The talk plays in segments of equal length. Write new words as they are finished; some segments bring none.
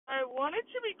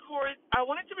I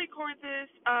wanted to record this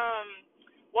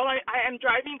while I am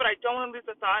driving, but I don't want to lose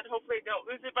the thought. Hopefully I don't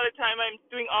lose it by the time I'm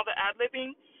doing all the ad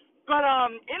libbing. But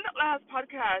in the last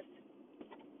podcast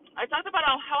I talked about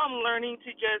how I'm learning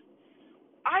to just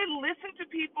I listen to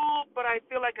people, but I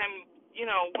feel like I'm,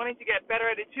 wanting to get better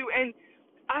at it too. And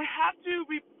I have to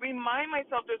remind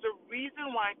myself there's a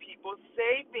reason why people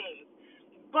say things.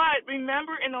 But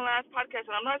remember in the last podcast,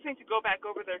 and I'm not saying to go back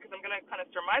over there because I'm going to kind of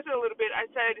surmise it a little bit, I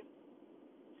said,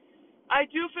 I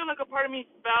do feel like a part of me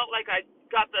felt like I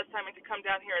got the assignment to come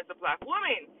down here as a black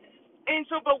woman. And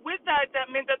so, but with that, that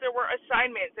meant that there were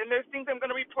assignments, and there's things I'm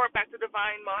going to report back to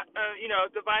Divine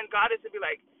Goddess, and be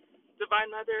like, Divine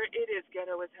Mother, it is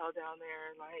ghetto as hell down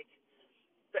there. Like,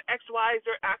 the ex-wives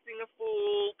are acting a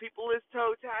fool. People is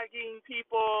toe tagging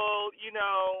people.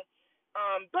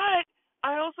 But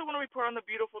I also want to report on the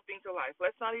beautiful things of life.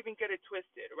 Let's not even get it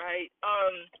twisted, right?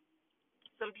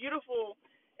 Some beautiful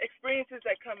experiences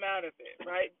that come out of it,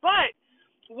 right? But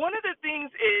one of the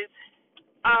things is,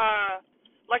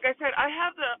 like I said, I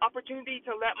have the opportunity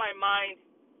to let my mind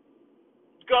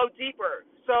go deeper.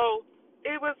 So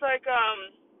it was like,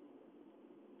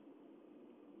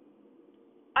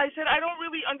 I said, I don't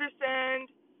really understand.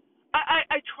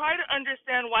 I try to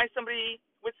understand why somebody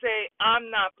would say I'm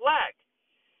not black.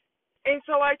 And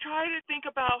so I try to think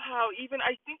about how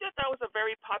I think that was a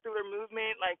very popular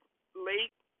movement, like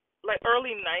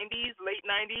early 90s, late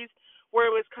 90s, where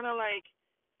it was kind of like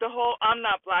the whole I'm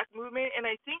not black movement. And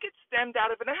I think it stemmed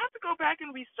out of it. I have to go back and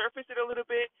resurface it a little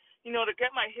bit, to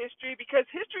get my history, because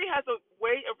history has a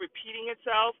way of repeating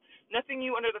itself. Nothing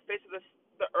new under the face of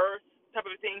the earth type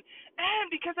of a thing.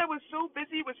 And because I was so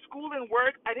busy with school and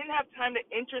work, I didn't have time to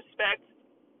introspect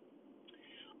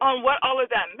on what all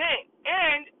of that meant,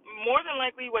 and more than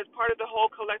likely was part of the whole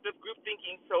collective group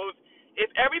thinking. So if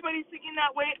everybody's thinking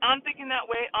that way, I'm thinking that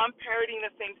way, I'm parroting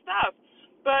the same stuff.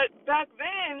 But back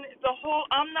then, the whole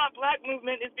I'm not black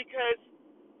movement is because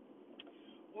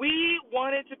we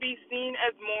wanted to be seen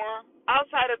as more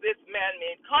outside of this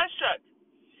man-made construct.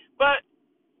 But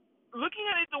looking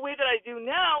at it the way that I do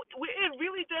now, it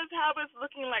really does have us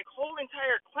looking like whole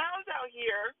entire clowns out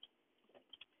here.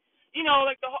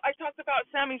 Like I talked about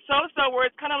Sammy Sosa, where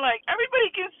it's kind of like everybody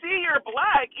can see you're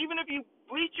black, even if you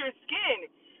bleach your skin.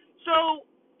 So,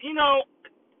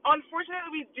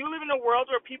 unfortunately, we do live in a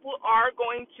world where people are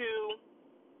going to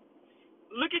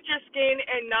look at your skin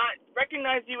and not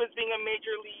recognize you as being a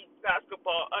major league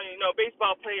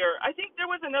baseball player. I think there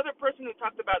was another person who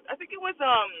talked about. I think it was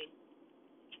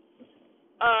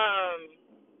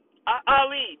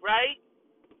Ali, right?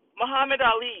 Muhammad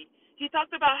Ali. He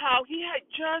talked about how he had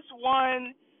just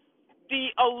won the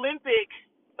Olympics,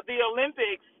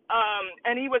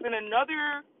 and he was in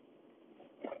another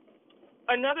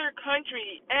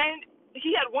country, and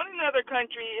he had won in another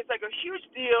country. It's like a huge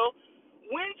deal.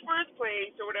 Wins first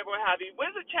place or whatever, what have you.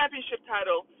 Wins a championship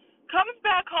title. Comes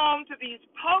back home to these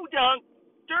podunk,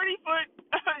 dirty foot,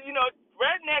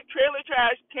 redneck trailer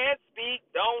trash. Can't speak.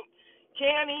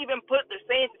 Can't even put the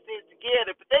sentences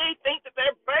together, but they think that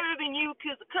they're better than you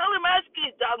because the color of my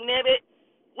skin, dog nabbit.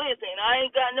 Listen, I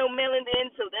ain't got no melanin,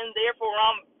 so then therefore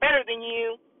I'm better than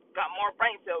you. Got more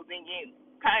brain cells than you.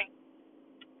 Okay?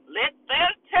 Let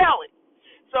them tell it.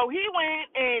 So he went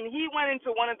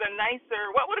into one of the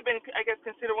nicer, what would have been, I guess,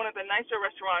 considered one of the nicer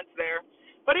restaurants there.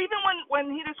 But even when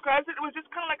he describes it, it was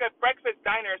just kind of like a breakfast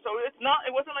diner. So it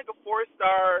wasn't like a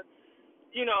 4-star.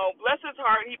 Bless his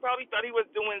heart, he probably thought he was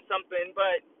doing something,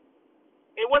 but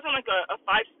it wasn't like a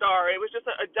 5-star. It was just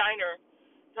a diner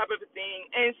type of a thing.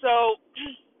 And so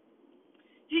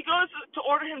he goes to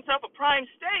order himself a prime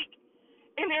steak,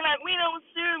 and they're like, we don't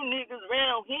serve niggas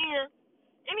around here.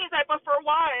 And he's like, but for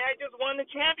why? I just won the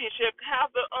championship. Have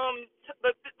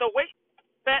the weight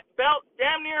belt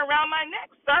damn near around my neck,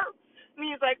 sir. And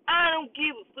he's like, I don't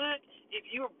give a fuck if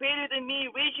you're better than me,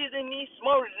 richer than me,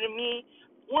 smarter than me.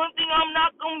 One thing I'm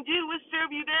not going to do is serve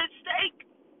you that steak.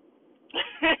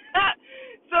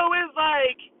 So it's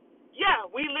like, yeah,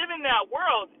 we live in that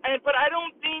world. But I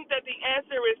don't think that the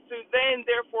answer is to then,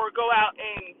 therefore, go out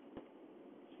and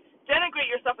denigrate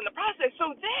yourself in the process.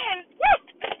 So then,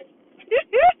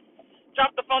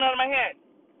 drop the phone out of my hand.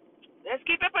 Let's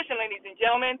keep it pushing, ladies and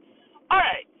gentlemen. All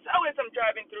right, so as I'm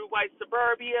driving through white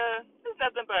suburbia, there's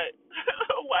nothing but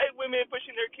white women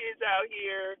pushing their kids out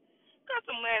here. Got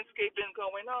some landscaping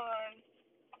going on.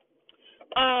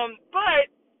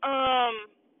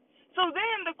 So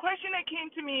then the question that came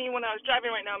to me when I was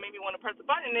driving right now made me want to press the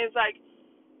button is like,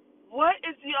 what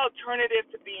is the alternative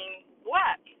to being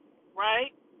black,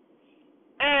 right?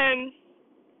 And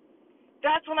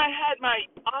that's when I had my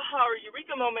aha or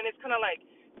eureka moment. It's kind of like,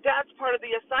 that's part of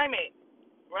the assignment.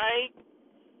 right?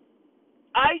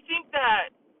 I think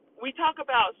that we talk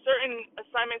about certain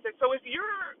assignments. Like, so if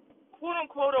you're quote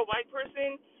unquote a white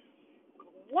person,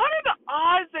 what are the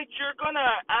odds that you're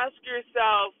gonna ask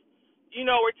yourself,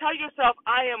 or tell yourself,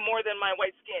 I am more than my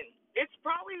white skin? It's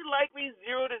probably likely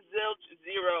zero to zilch,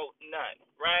 zero, none,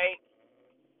 right?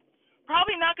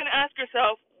 Probably not gonna ask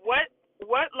yourself what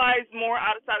lies more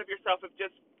outside of yourself of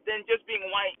just than just being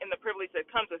white and the privilege that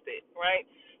comes with it, right?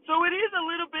 So it is a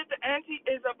little bit, the ante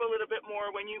is up a little bit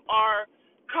more when you are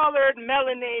colored,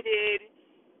 melanated,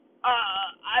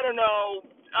 I don't know,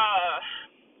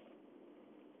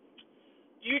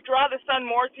 you draw the sun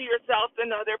more to yourself than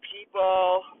other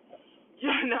people.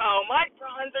 My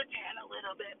bronzer tan a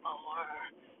little bit more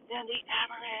than the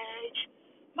average.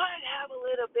 Might have a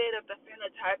little bit of the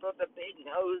phenotype of the big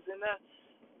nose and the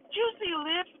juicy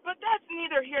lips, but that's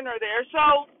neither here nor there.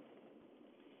 So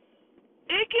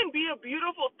it can be a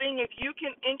beautiful thing if you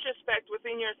can introspect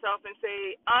within yourself and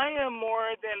say, I am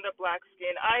more than the black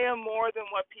skin. I am more than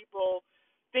what people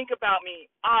think about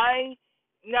me.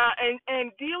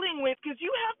 And dealing with, because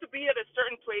you have to be at a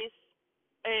certain place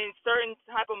and certain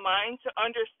type of mind to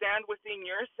understand within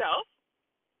yourself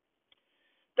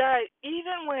that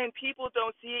even when people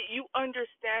don't see it, you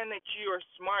understand that you are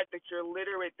smart, that you're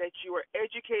literate, that you are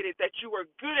educated, that you are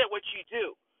good at what you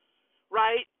do,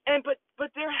 right? And but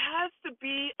there has to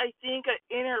be, I think, an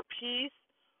inner peace,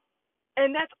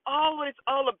 and that's all it's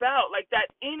all about, like that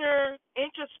inner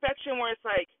introspection where it's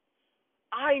like,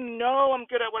 I know I'm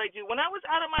good at what I do. When I was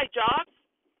out of my job,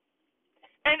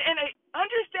 and I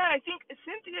understand, I think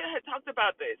Cynthia had talked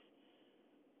about this.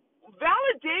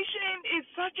 Validation is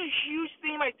such a huge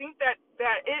theme. I think that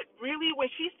it really, when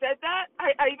she said that,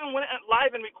 I even went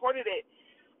live and recorded it.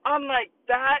 I'm like,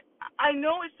 that, I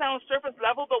know it sounds surface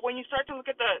level, but when you start to look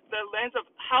at the lens of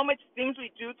how much things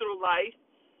we do through life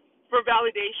for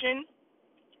validation,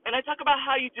 and I talk about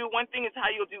how you do one thing is how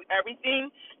you'll do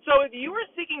everything. So if you were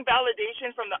seeking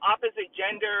validation from the opposite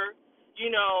gender,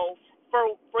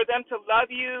 for them to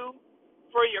love you,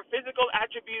 for your physical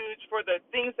attributes, for the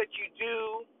things that you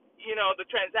do, the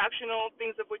transactional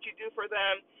things of what you do for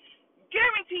them,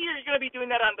 guarantee you're going to be doing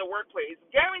that on the workplace.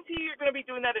 Guarantee you're going to be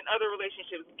doing that in other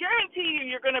relationships. Guarantee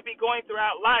you're going to be going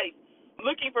throughout life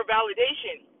looking for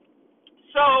validation.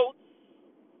 So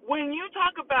when you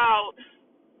talk about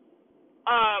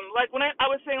like when I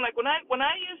was saying, like when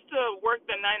I used to work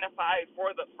the 9 to 5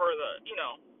 for the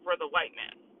for the white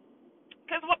man,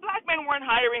 because what black men weren't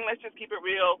hiring, let's just keep it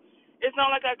real. It's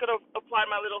not like I could have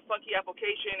applied my little funky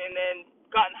application and then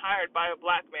gotten hired by a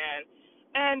black man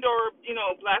and or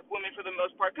black woman for the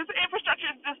most part, because the infrastructure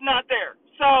is just not there.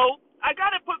 So I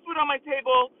got to put food on my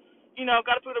table,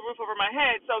 got to put a roof over my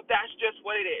head. So that's just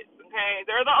what it is. Okay,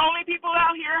 they're the only people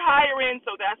out here hiring,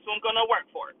 so that's who I'm gonna work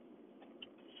for.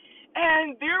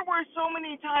 And there were so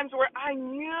many times where I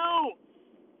knew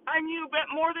but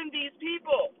more than these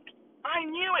people. I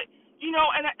knew it,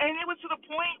 and it was to the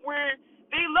point where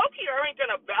they low-key aren't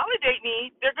going to validate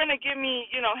me. They're going to give me,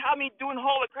 have me doing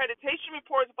whole accreditation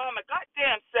reports by my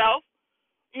goddamn self.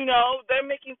 They're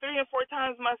making 3 and 4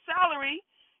 times my salary.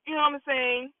 You know what I'm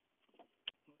saying?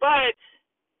 But,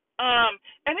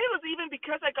 and it was even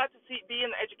because I got to be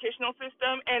in the educational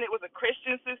system, and it was a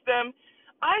Christian system.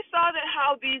 I saw that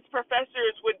how these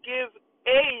professors would give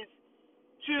A's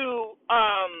to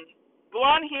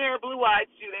blonde hair,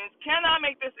 blue-eyed students. Cannot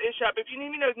make this ish up. If you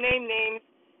need me to name names,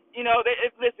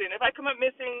 listen, if I come up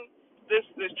missing,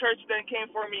 this church then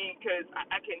came for me because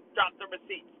I can drop the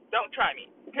receipts. Don't try me,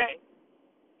 okay?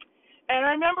 And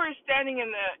I remember standing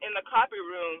in the copy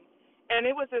room, and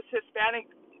it was this Hispanic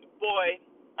boy,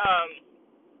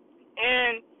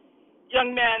 and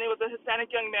young man. It was a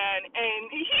Hispanic young man, and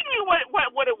he knew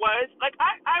what it was. Like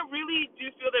I really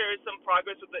do feel there is some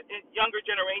progress with the younger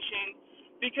generation,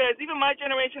 because even my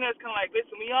generation is kind of like,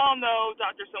 listen, we all know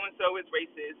Dr. So and so is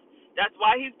racist. That's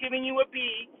why he's giving you a B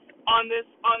on this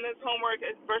homework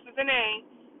versus an A.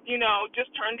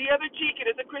 Just turn the other cheek.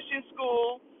 It is a Christian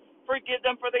school. Forgive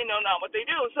them, for they know not what they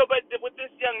do. So, but with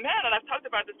this young man, and I've talked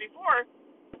about this before,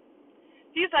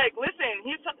 he's like, listen,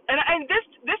 and this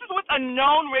is what's a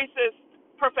known racist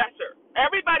professor.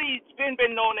 Everybody's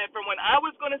been known it from when I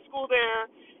was going to school there,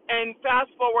 and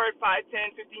fast forward 5,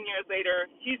 10, 15 years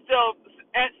later, he's still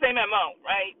same MO,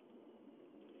 right?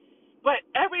 But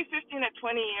every 15 to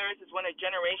 20 years is when a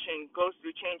generation goes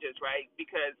through changes, right?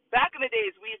 Because back in the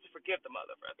days, we used to forgive the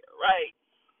motherfucker, right?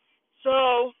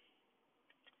 So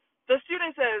the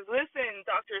student says, listen,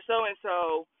 Dr.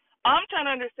 So-and-so, I'm trying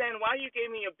to understand why you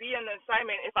gave me a B on the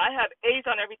assignment if I have A's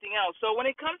on everything else. So when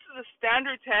it comes to the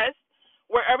standard test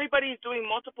where everybody's doing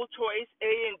multiple choice,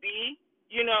 A and B,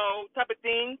 type of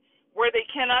thing, where they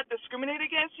cannot discriminate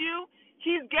against you,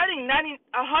 he's getting 100%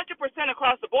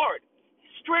 across the board,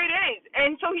 straight A's.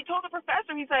 And so he told the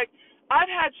professor, he's like, I've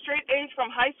had straight A's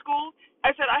from high school.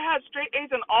 I said, I had straight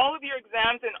A's in all of your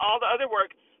exams and all the other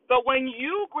work. But when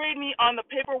you grade me on the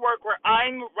paperwork where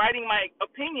I'm writing my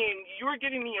opinion, you're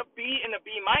giving me a B and a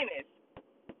B minus.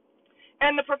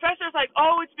 And the professor's like,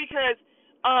 oh, it's because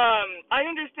I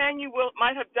understand you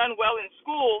might have done well in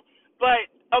school, but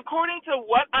according to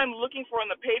what I'm looking for in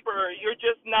the paper, you're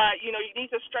just not, you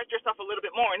need to stretch yourself a little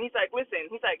bit more. And he's like,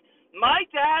 listen, my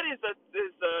dad is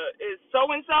so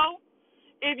and so.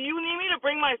 If you need me to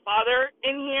bring my father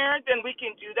in here, then we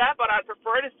can do that. But I'd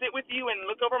prefer to sit with you and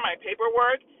look over my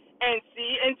paperwork and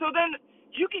see. And so then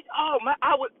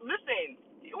I would listen.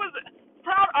 It was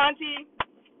proud auntie,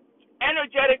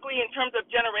 energetically in terms of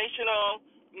generational,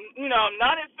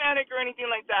 not emphatic or anything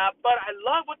like that, but I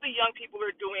love what the young people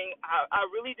are doing. I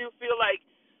really do feel like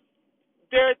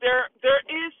there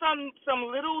is some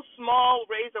little small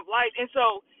rays of light. And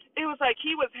so it was like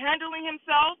he was handling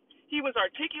himself, he was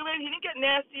articulate, he didn't get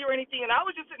nasty or anything, and I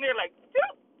was just sitting there like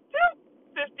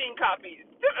 15 copies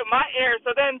in my ear.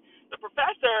 So then the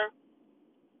professor,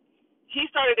 he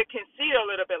started to concede a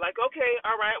little bit, like, okay,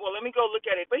 all right, well, let me go look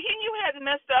at it. But he knew he had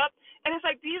messed up, and it's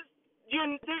like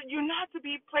you're not to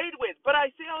be played with. But I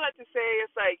say all that to say,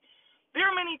 it's like there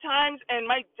are many times, and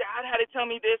my dad had to tell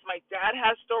me this. My dad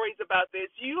has stories about this.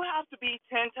 You have to be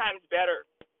 10 times better.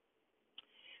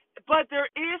 But there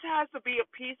has to be a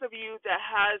piece of you that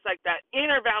has like that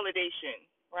inner validation,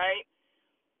 right?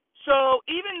 So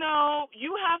even though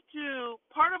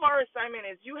part of our assignment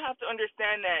is you have to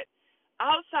understand that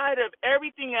outside of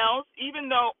everything else,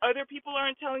 even though other people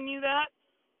aren't telling you that,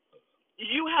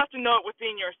 you have to know it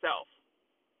within yourself.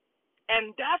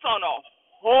 And that's on a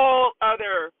whole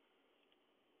other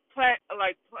plane.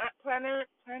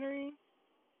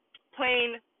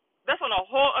 That's on a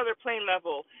whole other plane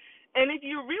level. And if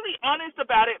you're really honest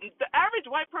about it, the average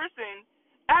white person,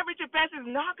 average at best, is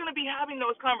not going to be having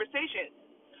those conversations.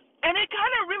 And it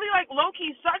kind of really like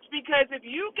low-key sucks, because if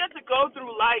you get to go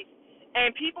through life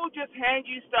and people just hand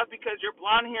you stuff because you're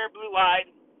blonde hair,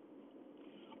 blue-eyed,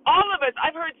 all of us,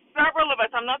 I've heard several of us,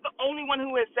 I'm not the only one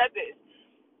who has said this.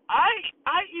 I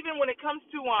even when it comes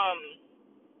to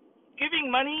giving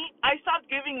money, I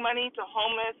stopped giving money to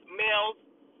homeless males,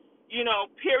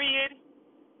 period.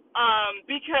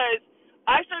 Because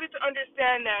I started to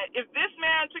understand that if this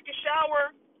man took a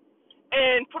shower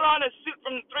and put on a suit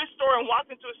from the thrift store and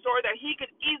walked into a store that he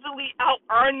could easily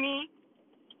out-earn me,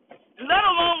 let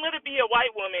alone let it be a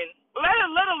white woman. Let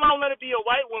alone let it be a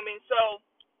white woman. So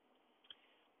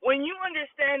when you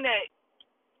understand that,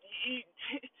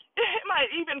 it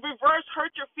might even reverse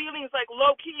hurt your feelings like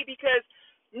low key, because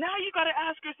now you got to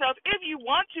ask yourself if you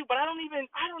want to, but I don't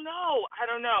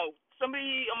know.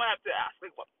 Somebody, I'm going to have to ask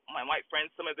like my white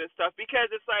friends some of this stuff, because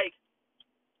it's like,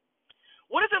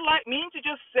 what does it mean to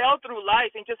just sail through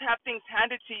life and just have things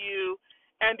handed to you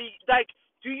and be like,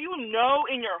 do you know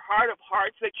in your heart of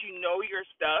hearts that you know your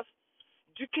stuff?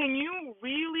 Can you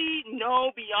really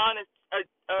know beyond a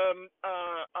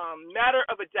matter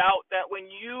of a doubt that when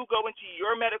you go into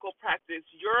your medical practice,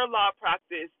 your law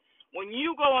practice, when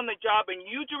you go on the job and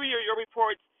you do your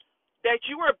reports, that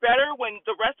you are better when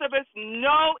the rest of us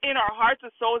know in our hearts and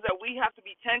souls that we have to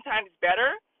be 10 times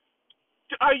better?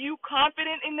 Are you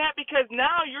confident in that? Because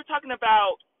now you're talking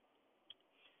about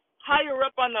higher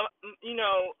up on the,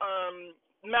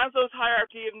 Maslow's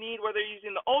hierarchy of need, whether you're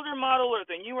using the older model or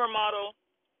the newer model.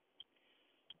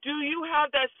 Do you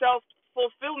have that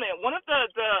self-fulfillment? One of the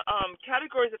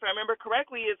categories, if I remember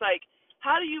correctly, is like,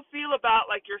 how do you feel about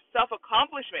like your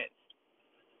self-accomplishments?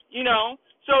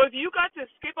 So if you got to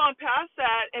skip on past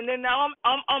that, and then now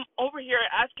I'm over here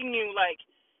asking you, like,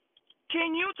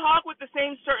 can you talk with the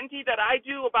same certainty that I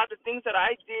do about the things that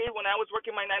I did when I was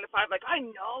working my 9 to 5? Like, I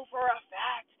know for a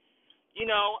fact,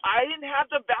 I didn't have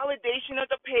the validation of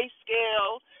the pay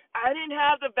scale. I didn't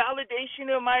have the validation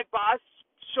of my boss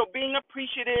being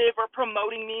appreciative or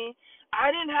promoting me.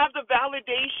 I didn't have the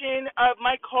validation of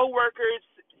my coworkers.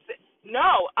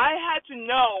 No, I had to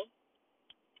know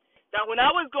that when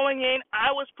I was going in,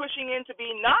 I was pushing in to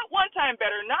be not 1 time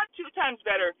better, not 2 times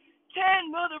better, 10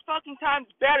 motherfucking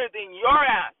times better than your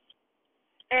ass.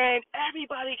 And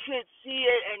everybody could see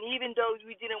it, and even though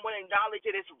we didn't want to acknowledge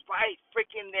it, it's right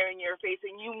freaking there in your face,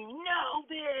 and you know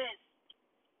this.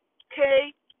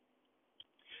 Okay?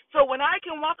 So when I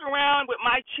can walk around with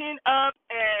my chin up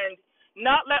and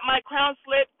not let my crown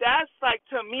slip, that's like,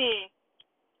 to me,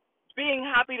 being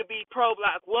happy to be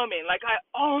pro-black woman. Like, I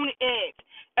own it.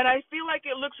 And I feel like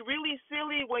it looks really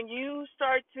silly when you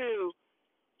start to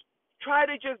try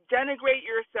to just denigrate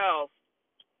yourself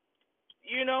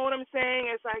You know what I'm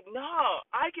saying? It's like, no,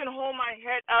 I can hold my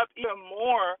head up even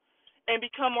more and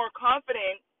become more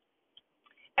confident.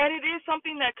 And it is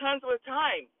something that comes with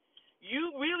time.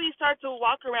 You really start to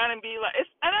walk around and be like,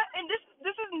 and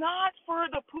this is not for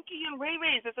the Pookie and Ray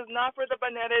Rays. This is not for the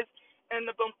Banettas and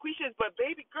the Bonquishas. But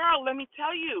baby girl, let me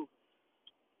tell you,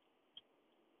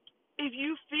 if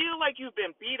you feel like you've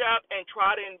been beat up and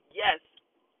trodden, yes,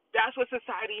 that's what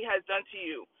society has done to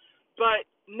you. But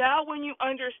now when you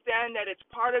understand that it's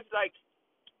part of like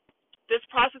this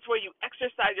process where you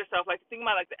exercise yourself, like think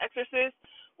about like the exorcist,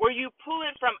 where you pull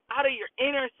it from out of your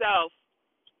inner self,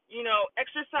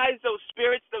 exercise those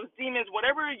spirits, those demons,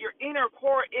 whatever your inner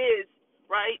core is,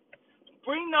 right?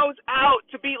 Bring those out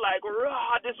to be like,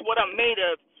 raw, this is what I'm made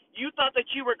of. You thought that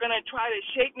you were going to try to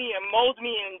shape me and mold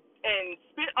me and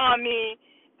spit on me,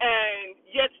 and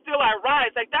yet still I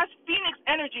rise. Like, that's Phoenix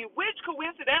energy, which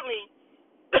coincidentally,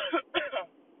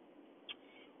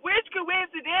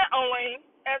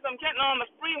 as I'm getting on the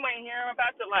freeway here, I'm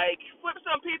about to, like, flip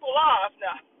some people off.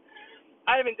 Now,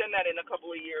 I haven't done that in a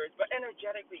couple of years, but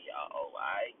energetically, yo,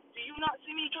 do you not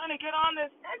see me trying to get on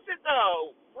this exit,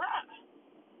 though? Bruh.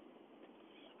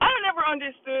 I never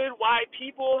understood why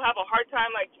people have a hard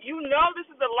time, like, this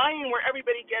is a line where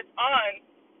everybody gets on,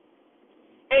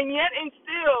 and yet and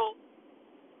still,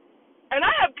 and I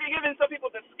have given some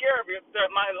people the scare of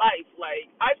my life.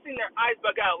 Like, I've seen their eyes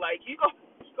bug out, like, you gonna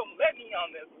let me on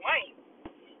this lane.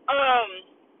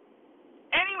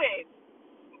 Anyways,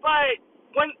 but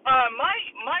when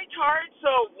my chart,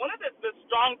 so one of the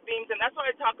strong themes, and that's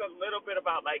why I talk a little bit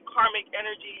about like karmic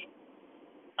energy,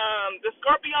 the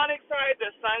scorpionic side,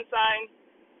 the sun sign.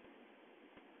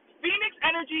 Phoenix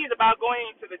energy is about going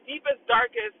into the deepest,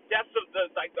 darkest depths of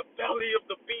the belly of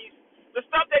the beast, the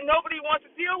stuff that nobody wants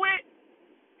to deal with,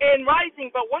 and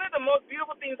rising. But one of the most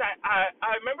beautiful things,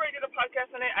 I remember I did a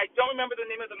podcast on it. I don't remember the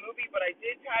name of the movie, but I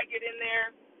did tag it in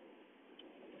there.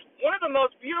 One of the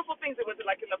most beautiful things, it was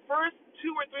like in the first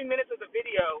 2 or 3 minutes of the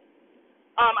video.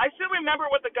 I still remember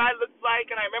what the guy looks like,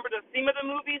 and I remember the theme of the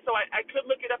movie, so I could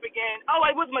look it up again. Oh,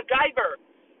 it was MacGyver.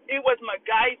 It was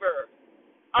MacGyver.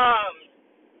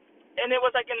 And it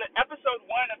was like in the episode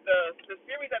 1 of the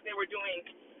series that they were doing.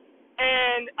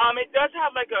 And it does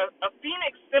have like a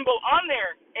phoenix symbol on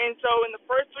there. And so in the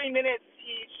first 3 minutes,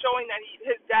 he's showing that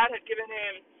his dad had given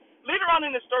him, later on in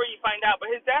the story you find out, but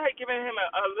his dad had given him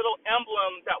a little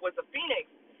emblem that was a phoenix.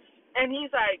 And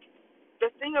he's like, the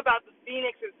thing about the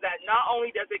phoenix is that not only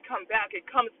does it come back, it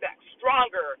comes back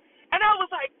stronger. And I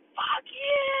was like, fuck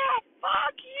yeah,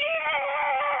 fuck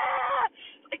yeah.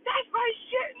 Like, that's my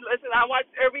shit. Listen, I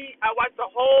watched the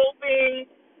whole thing.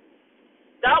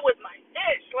 That was my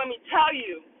ish, let me tell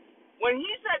you. When he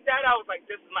said that, I was like,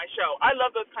 this is my show. I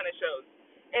love those kind of shows.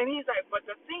 And he's like, but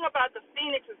the thing about the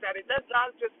phoenix is that it does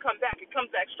not just come back, it comes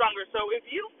back stronger. So if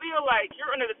you feel like you're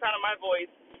under the sound of my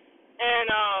voice, and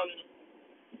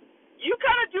you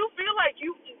kind of do feel like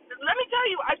let me tell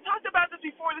you, I've talked about this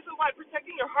before. This is why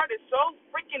protecting your heart is so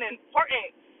freaking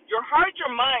important. Your heart, your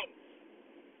mind.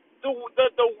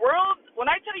 The world, when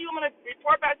I tell you I'm going to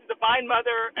report back to Divine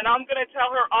Mother and I'm going to tell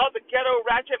her all the ghetto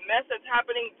ratchet mess that's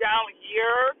happening down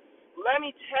here, let me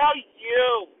tell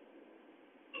you,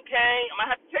 okay? I'm going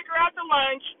to have to take her out to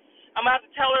lunch. I'm going to have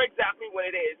to tell her exactly what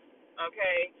it is,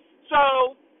 okay?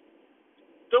 So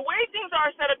the way things are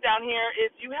set up down here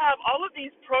is you have all of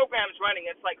these programs running.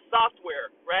 It's like software,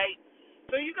 right?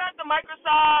 So you got the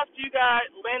Microsoft, you got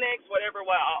Linux, whatever,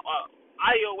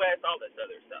 iOS, all this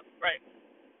other stuff, right?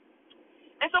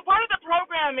 And so part of the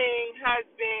programming has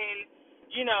been,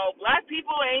 black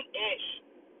people ain't ish.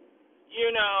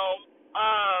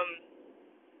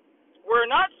 We're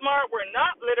not smart. We're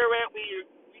not literate.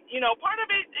 Part of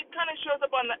it kind of shows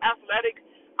up on the athletic.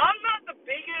 I'm not the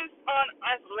biggest on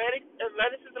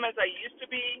athleticism as I used to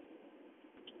be.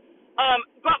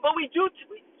 But we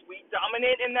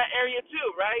dominate in that area too,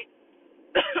 right?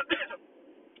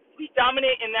 We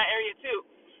dominate in that area too.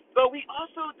 But we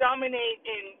also dominate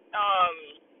in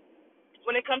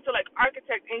when it comes to like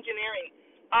architect engineering.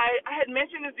 I had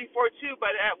mentioned this before too,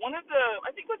 but at one of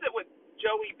I think was it with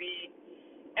Joey B,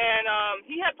 and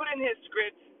he had put in his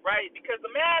script, right? Because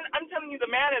the man, I'm telling you, the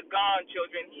man is gone,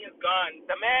 children. He is gone.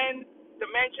 The man,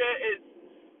 dementia is,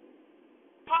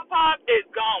 Pop is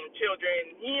gone,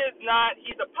 children. He is not.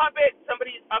 He's a puppet.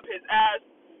 Somebody's up his ass.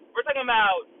 We're talking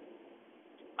about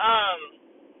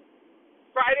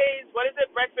Fridays, what is it,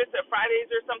 Breakfast at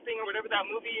Fridays or something, or whatever that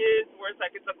movie is, where it's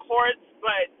like it's a corpse,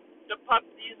 but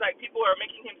these like people are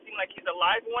making him seem like he's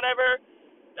alive or whatever.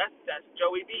 That's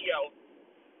Joey B, yo.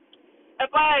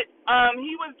 But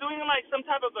he was doing like some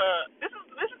type of this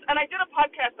is, and I did a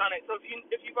podcast on it. So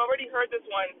if you've already heard this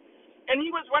one, and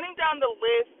he was running down the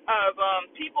list of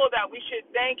people that we should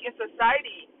thank in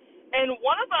society. And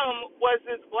one of them was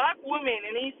this black woman,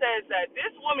 and he says that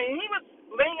this woman, he was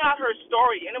laying out her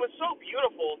story, and it was so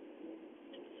beautiful.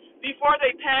 Before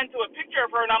they panned to a picture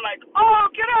of her, and I'm like, oh,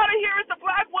 get out of here, it's a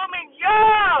black woman,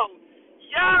 yo.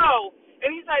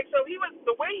 And he's like, so he was,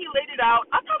 the way he laid it out,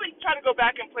 I'll probably try to go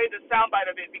back and play the soundbite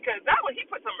of it, because that one, he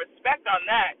put some respect on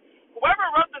that. Whoever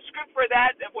wrote the script for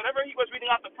that, whatever he was reading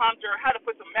off the prompter, had to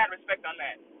put some mad respect on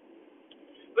that.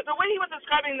 But the way he was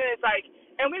describing it is like,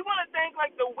 and we want to thank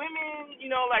like the women,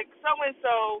 like so and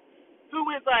so, who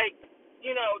is like,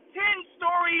 10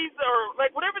 stories or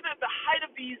like whatever the height of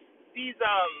these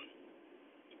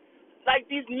like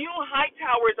these new high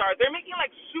towers are. They're making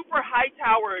like super high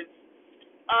towers.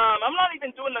 I'm not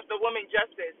even doing the woman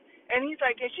justice. And he's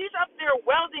like, and she's up there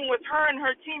welding with her and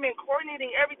her team and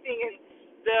coordinating everything and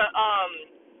the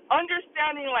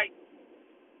understanding like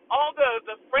all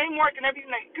the framework and everything,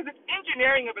 because it's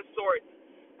engineering of a sort.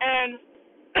 And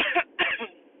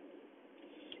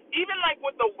even like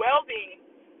with the welding,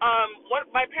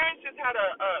 what my parents just had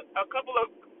a couple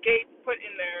of gates put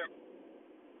in their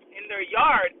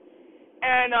yard,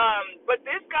 and but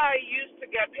this guy used to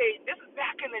get paid. This is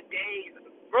back in the days,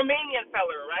 Romanian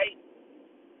feller, right?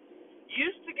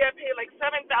 Used to get paid like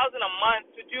 $7,000 a month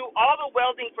to do all the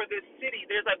welding for this city.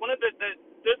 There's like one of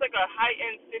there's like a high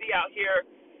end city out here,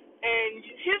 and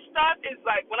his stuff is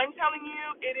like, when I'm telling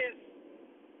you, it is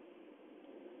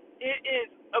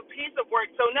a piece of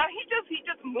work. So now he just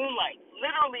moonlights,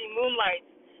 literally moonlights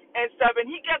and stuff, and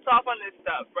he gets off on this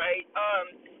stuff, right?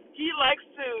 He likes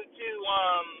to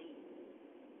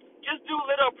just do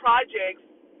little projects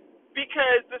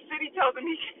because the city tells him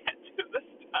he can't do the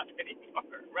stuff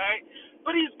anymore, right?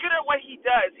 But he's good at what he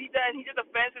does. He did the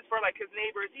fences for like his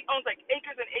neighbors. He owns like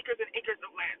acres and acres and acres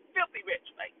of land. Filthy rich,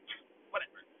 like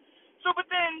whatever. So but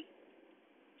then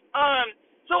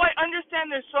so I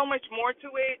understand there's so much more to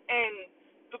it,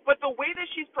 but the way that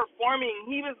she's performing,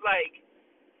 he was like,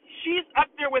 she's up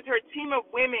there with her team of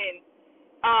women,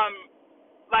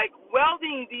 like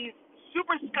welding these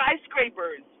super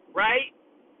skyscrapers, right?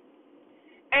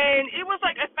 And it was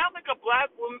like, I felt like a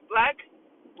black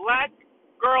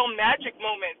girl magic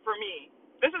moment for me.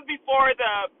 This is before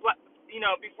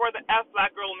before the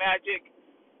Black Girl Magic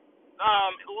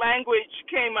language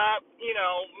came up,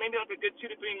 maybe like a good 2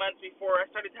 to 3 months before I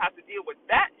started to have to deal with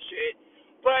that shit.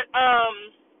 But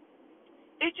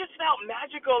it just felt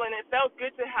magical, and it felt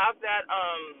good to have that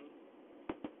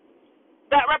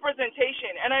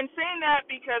representation. And I'm saying that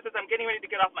because as I'm getting ready to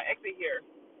get off my exit here,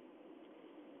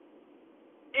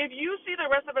 if you see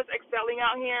the rest of us excelling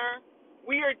out here,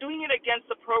 we are doing it against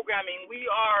the programming. We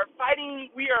are fighting.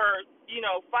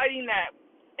 Fighting that.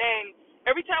 And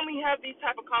every time we have these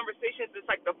type of conversations, it's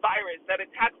like the virus that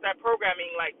attacks that programming.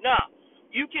 Like, nah,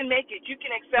 you can make it. You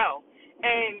can excel.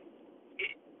 And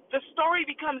the story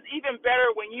becomes even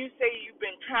better when you say you've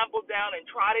been trampled down and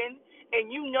trodden,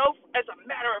 and as a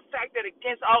matter of fact, that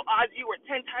against all odds, you were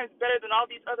 10 times better than all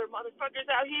these other motherfuckers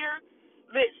out here.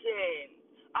 Listen,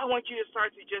 I want you to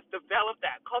start to just develop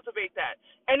that, cultivate that.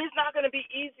 And it's not going to be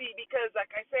easy because,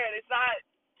 like I said,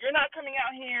 you're not coming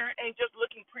out here and just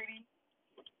looking pretty,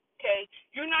 okay?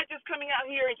 You're not just coming out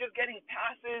here and just getting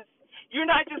passes. You're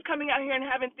not just coming out here and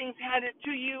having things handed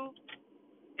to you.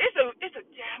 It's a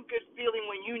damn good feeling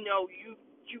when you know you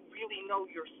really know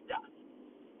your stuff,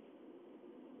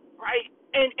 right?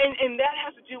 And that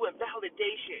has to do with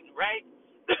validation, right?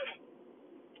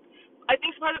 I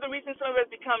think part of the reason some of us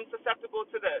become susceptible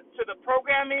to the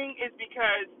programming is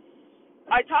because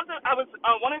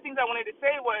one of the things I wanted to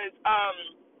say was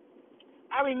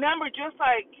I remember just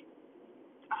like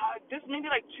this maybe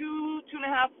like 2 to 3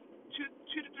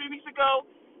 weeks ago,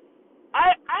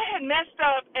 I had messed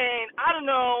up, and I don't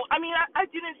know. I mean, I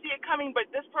didn't see it coming, but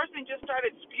this person just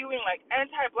started spewing like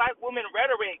anti-black woman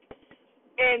rhetoric,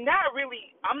 and that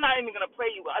really, I'm not even gonna play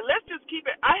you. Let's just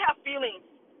keep it. I have feelings,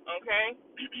 okay?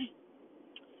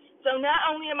 So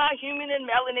not only am I human and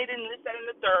melanated and this, that,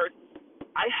 and the third,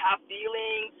 I have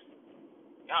feelings.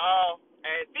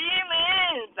 And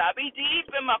feelings. I be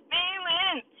deep in my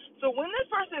feelings. So when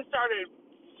this person started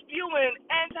spewing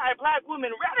anti-black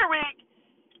woman rhetoric,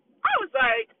 I was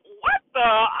like, what the?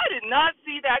 I did not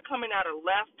see that coming out of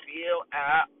left field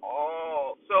at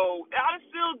all. So I'm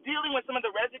still dealing with some of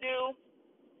the residue,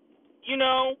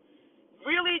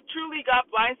 really, truly got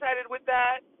blindsided with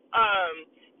that,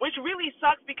 which really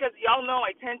sucks because y'all know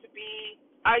I tend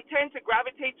to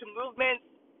gravitate to movements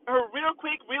real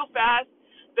quick, real fast.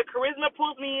 The charisma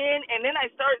pulls me in, and then I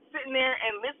start sitting there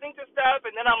and listening to stuff,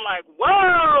 and then I'm like,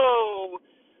 whoa,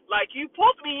 Like, you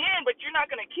pulled me in, but you're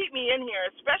not going to keep me in here,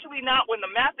 especially not when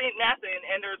the math ain't mathin'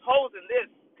 and there's holes in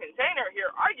this container here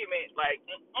argument. Like,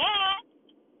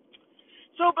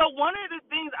 So, but one of the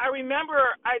things I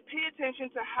remember, I pay attention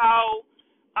to how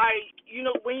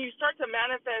when you start to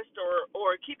manifest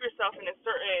or keep yourself in a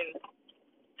certain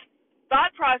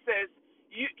thought process,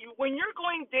 you when you're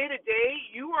going day to day,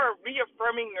 you are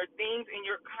reaffirming your things and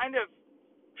you're kind of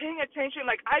paying attention.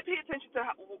 Like, I pay attention to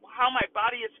how my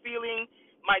body is feeling,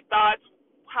 my thoughts,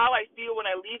 how I feel when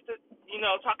I leave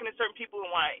talking to certain people and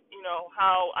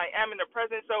how I am in their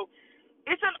presence. So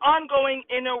it's an ongoing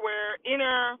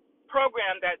inner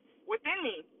program that's within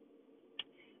me.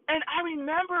 And I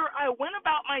remember I went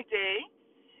about my day,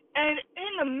 and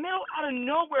in the middle, out of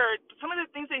nowhere, some of the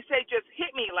things they say just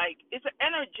hit me. Like, it's an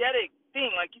energetic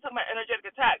thing. Like, you talking about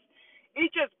energetic attacks. It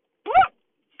just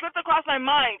slipped across my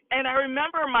mind, and I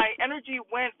remember my energy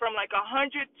went from like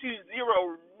 100 to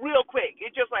 0 real quick.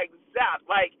 It just like zapped.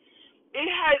 Like,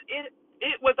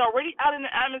 it was already out in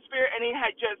the atmosphere, and it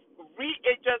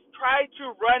just tried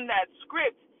to run that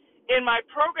script in my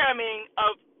programming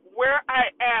of where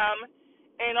I am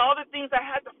and all the things I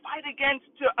had to fight against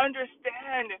to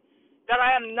understand that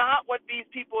I am not what these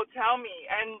people tell me,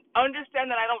 and understand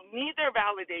that I don't need their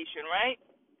validation, right?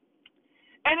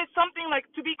 And it's something, like,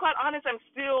 to be quite honest, I'm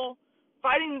still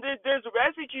fighting. There's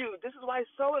residue. This is why it's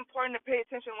so important to pay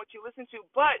attention to what you listen to.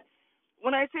 But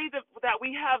when I say that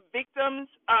we have victims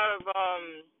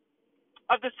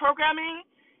of this programming,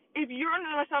 if you're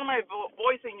under the sound of my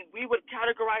voice and we would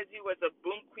categorize you as a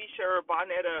Boom Quisha or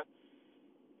Bonetta,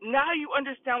 now you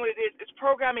understand what it is. It's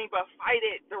programming, but fight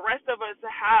it. The rest of us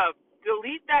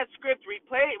delete that script,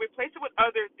 replace it with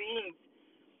other things.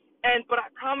 But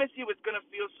I promise you, it's gonna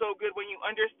feel so good when you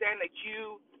understand that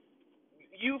you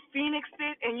phoenixed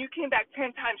it and you came back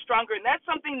 10 times stronger. And that's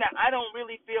something that I don't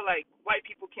really feel like white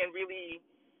people can really.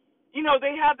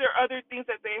 They have their other things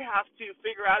that they have to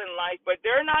figure out in life, but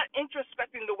they're not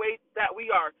introspecting the way that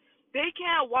we are. They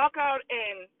can't walk out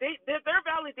and their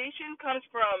validation comes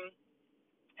from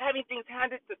having things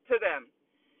handed to them.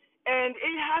 And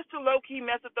it has to low-key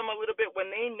mess with them a little bit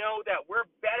when they know that we're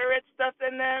better at stuff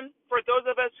than them. For those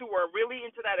of us who are really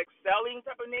into that excelling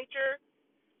type of nature,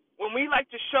 when we like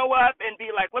to show up and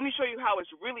be like, let me show you how it's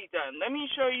really done. Let me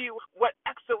show you what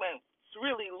excellence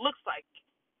really looks like,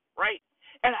 right?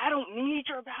 And I don't need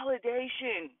your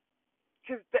validation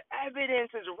because the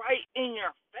evidence is right in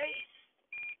your face.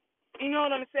 You know what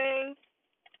I'm saying?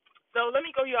 So let me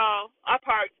go, y'all. I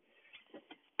parked.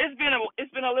 It's been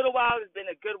a little while. It's been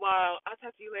a good while. I'll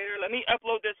talk to you later. Let me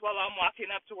upload this while I'm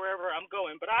walking up to wherever I'm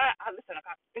going. But I listen, I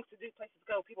got things to do, places to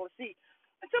go, people to see.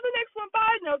 Until the next one,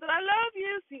 bye. Know that I love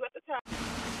you. See you at the top.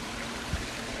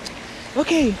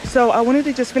 Okay, so I wanted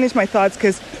to just finish my thoughts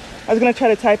because I was going to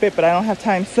try to type it, but I don't have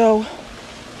time. So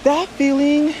that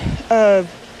feeling of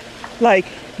like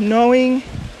knowing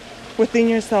within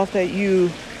yourself that you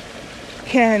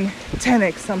can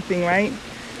 10x something, right?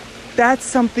 That's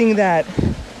something that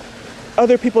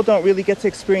other people don't really get to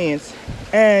experience.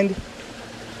 And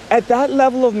at that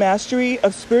level of mastery,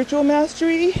 of spiritual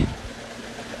mastery,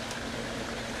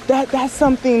 that's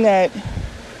something that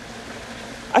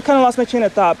I kind of lost my train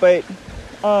of thought. But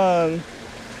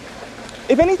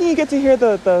if anything, you get to hear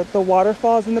the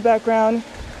waterfalls in the background.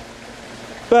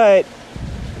 But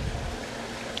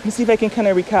let me see if I can kind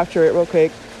of recapture it real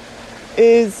quick.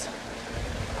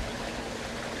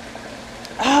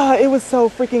 It was so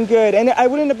freaking good, and I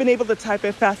wouldn't have been able to type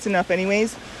it fast enough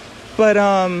anyways. But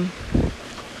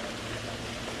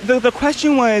the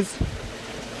question was,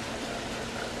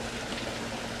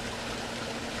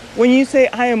 when you say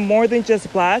I am more than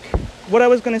just black, what I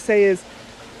was going to say is,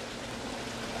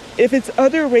 if it's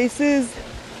other races,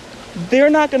 they're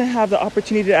not going to have the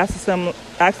opportunity to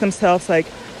ask themselves, like,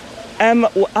 am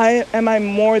I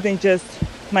more than just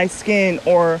my skin,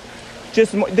 or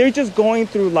they're just going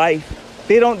through life.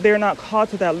 They're not called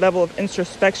to that level of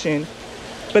introspection.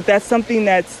 But that's something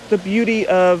that's the beauty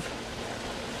of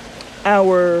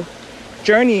our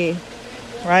journey,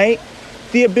 right?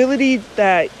 The ability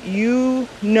that you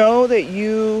know that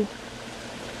you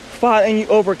fought and you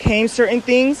overcame certain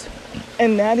things,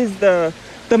 and that is the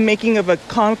making of a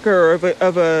conqueror,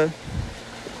 of a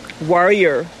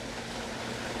warrior,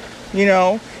 you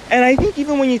know? And I think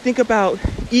even when you think about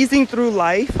easing through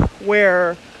life,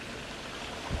 where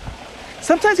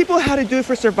sometimes people had to do it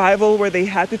for survival, where they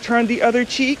had to turn the other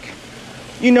cheek,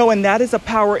 you know, and that is a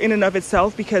power in and of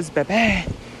itself, because baby,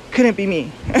 couldn't be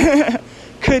me.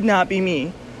 Could not be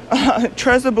me.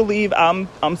 Trust to believe I'm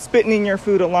spitting in your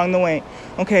food along the way.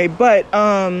 Okay, but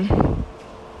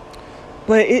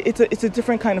it's a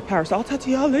different kind of power. So I'll talk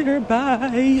to y'all later.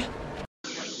 Bye.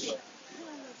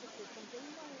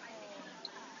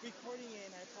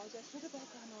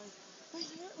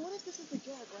 this is the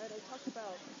gag, right? I talked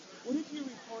about what if you're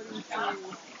reporting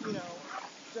to, you know,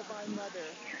 Divine Mother,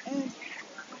 and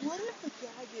what if the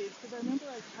gag is, because I remember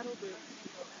I titled it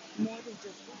More Than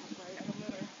Just Black, right? And I'm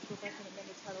going to go back and amend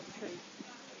the title to say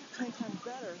 10 times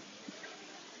better.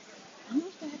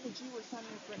 You thought that you were signing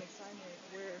up for an assignment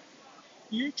where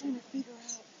you're trying to figure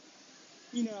out,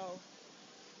 you know,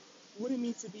 what it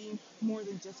means to be more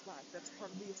than just black. That's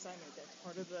part of the assignment. That's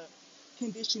part of the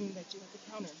conditioning that you have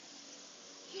to counter.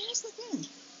 Here's the thing.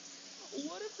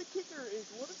 What if the kicker is,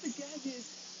 what if the gag is,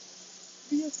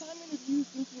 the assignment of you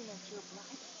thinking that you're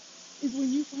black is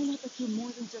when you find out that you're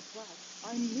more than just black.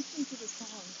 I'm listening to the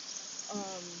song,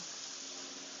 um,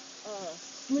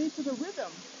 Slave to the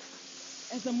Rhythm,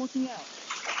 as I'm working out.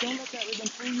 Don't let that rhythm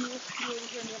fool you. You already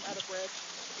hear me, I'm out of breath.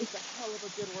 It's a hell of a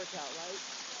good workout, right?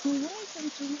 So what I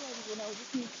started to realize is when I was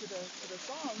listening to the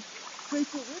song, Slave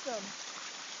to the Rhythm,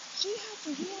 she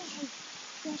had to realize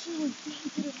that she was very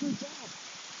good at her job.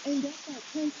 And that's that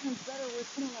 10 times better where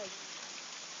it's kind of like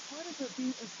part of the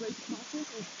being enslaved process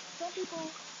is some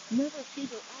people never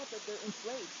figure out that they're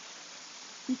enslaved.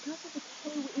 Because of the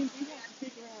color we're in, we have to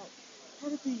figure out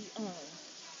part of the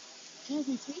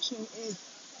transmutation is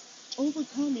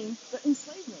overcoming the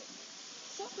enslavement.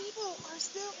 Some people are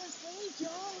still enslaved,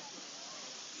 y'all.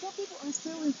 Some people are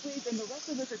still enslaved, and the rest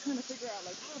of us are trying to figure out,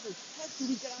 like, how the heck do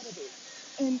we get out of it?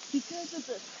 And because of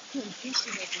the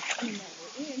condition of the scene that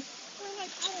we're in, we're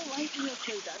like, I don't like being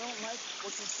enslaved. I don't like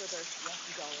working for the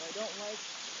Yankee dollar. I don't like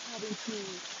having to,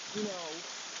 you know,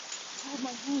 have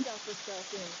my hand out for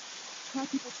stuff and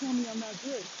have people tell me I'm not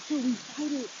good. So we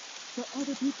fight it, but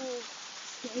other people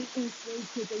stay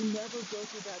enslaved because they never go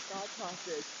through that thought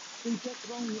process. They get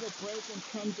thrown little breads and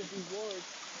crumbs of rewards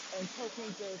and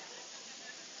tokens of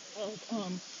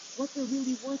what they're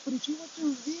really worth. But if you were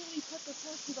to really put the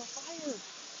test to the fire,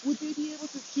 would they be able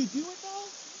to do it though?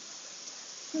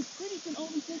 Because pretty can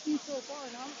only take you so far,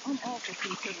 and I'm all for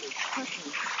free privilege. Trust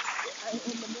me.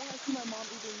 And the more I see my mom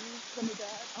even use some of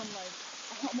that, I'm like,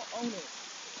 I'm gonna own it.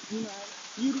 You know,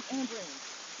 beauty and brains.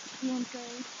 You know what I'm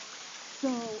saying? So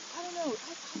I don't know.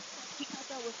 I thought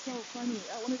that was so funny.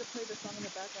 I wanted to play the song in the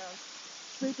background,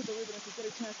 straight to the rhythm, if you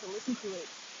get a chance to listen to it.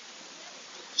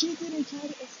 She didn't try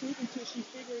to escape until she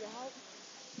figured out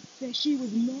that she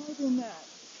was more than that,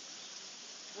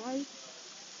 right?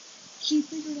 She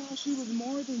figured out she was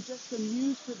more than just a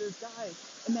muse for this guy,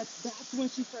 and that's when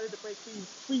she started to break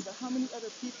free. But how many other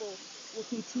people will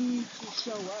continue to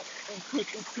show up and cook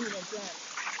and clean and dance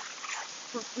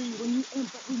for free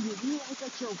but when you realize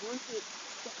that you're worth it,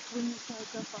 that's when you start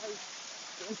to fight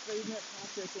the enslavement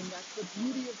process, and that's the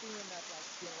beauty of being in that black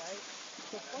skin, right?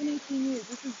 The funny thing is,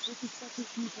 this is such a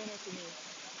huge moment for me.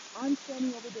 I'm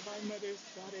standing over Divine Mother's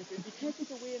goddess, and because of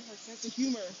the way in her sense of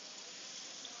humor,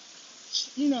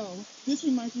 you know, this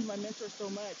reminds me of my mentor so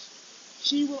much.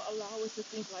 She will allow us to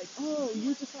think like, oh,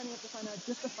 you're just signing up to find out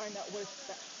just to find out what it's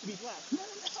to be black. No, no,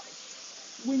 no.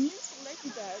 When you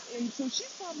selected that, and so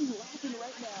she's probably laughing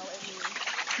right now at me,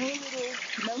 her little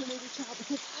melanated child,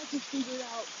 because I just figured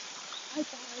out, I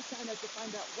thought I signed up to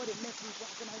find out what it meant to be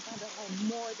black, and I found out I'm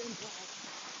more than black.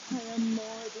 I am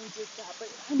more than just that, but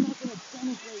I'm not going to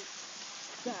denigrate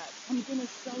that. I'm going to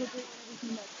celebrate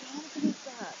everything that comes with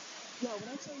that. Yo, when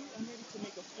I tell you I'm ready to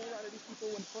make a fool out of these people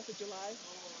when 4th of July,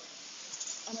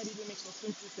 I might even make some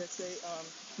swimsuits that say,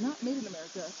 not made in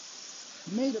America,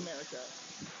 made America.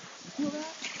 You feel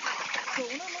that? So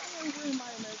when I'm out here wearing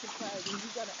my American flag and you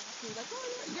gotta ask me like, oh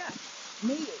yeah,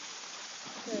 made it,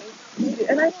 okay, made it.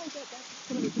 And I know that that's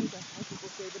some of the things that white people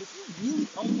say, but if you really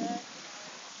own that,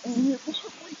 and if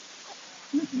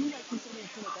listen, you might consider me a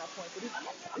king at that point, but if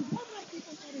more black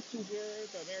people started to wear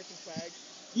the American flag,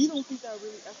 you don't think that would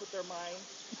really F with their mind?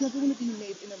 Because it wouldn't be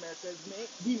made in America,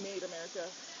 we made America.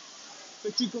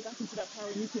 But you go back into that power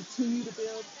and you continue to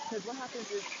build, because what happens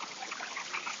is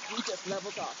we just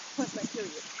leveled off. Point blank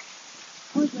period.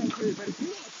 Point blank period. But if we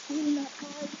had stayed in that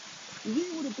pride, we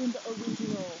would have been the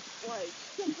original, like,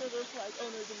 consider flag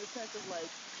owners in the sense of like,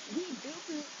 we built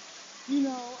it. You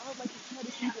know, I would like to try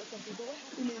to see that something. But what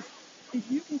happened is, if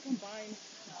you can combine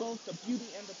both the beauty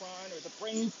and the brawn, or the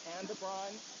brains and the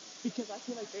brawn, because I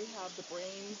feel like they have the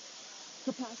brain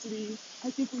capacity.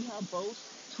 I think we have both,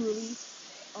 truly,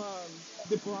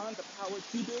 the brawn, the power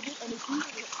to build it. And if we were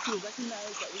to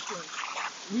recognize that we can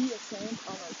reascend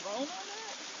on our throne on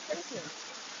that, listen,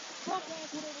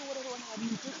 pro-black, whatever, what have you,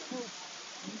 just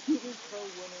pro-human,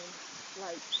 pro-woman,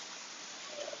 like,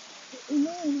 and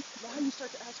then now you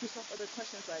start to ask yourself other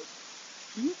questions like,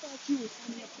 you thought you were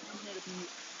signing up to come here to be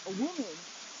a woman,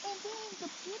 and then the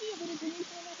beauty of it is when you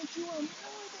find out that you are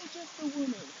more than just a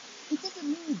woman. It doesn't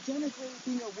mean you denigrate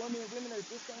being a woman. Women are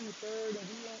this, that, and the third, and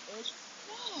we ain't ish.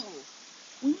 No.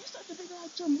 When you start to figure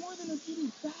out you're more than a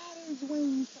beauty, that is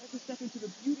when you start to step into the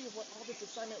beauty of what all this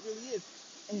assignment really is.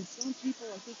 And some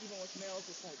people, I think even with males,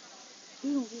 it's like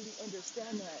they don't really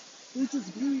understand that. They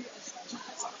just view you as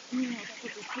just a female. That's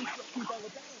what this patriarchy is all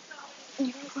about.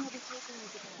 And right now, this whole thing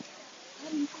is about how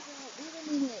do you figure out, wait a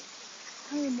minute,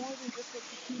 I am more than just what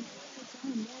you see my legs. I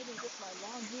am more than just my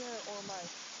long hair or my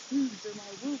boobs or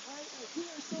my womb, right? Like we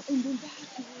are so, and then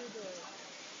that's where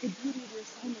the beauty of your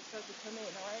assignment starts to come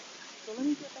in, all right? So let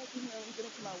me get back in here. Let me get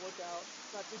into my workout.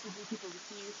 Got 53 people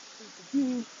received. 3 to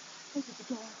do. I get to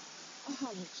go. I'll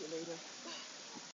holler at you later.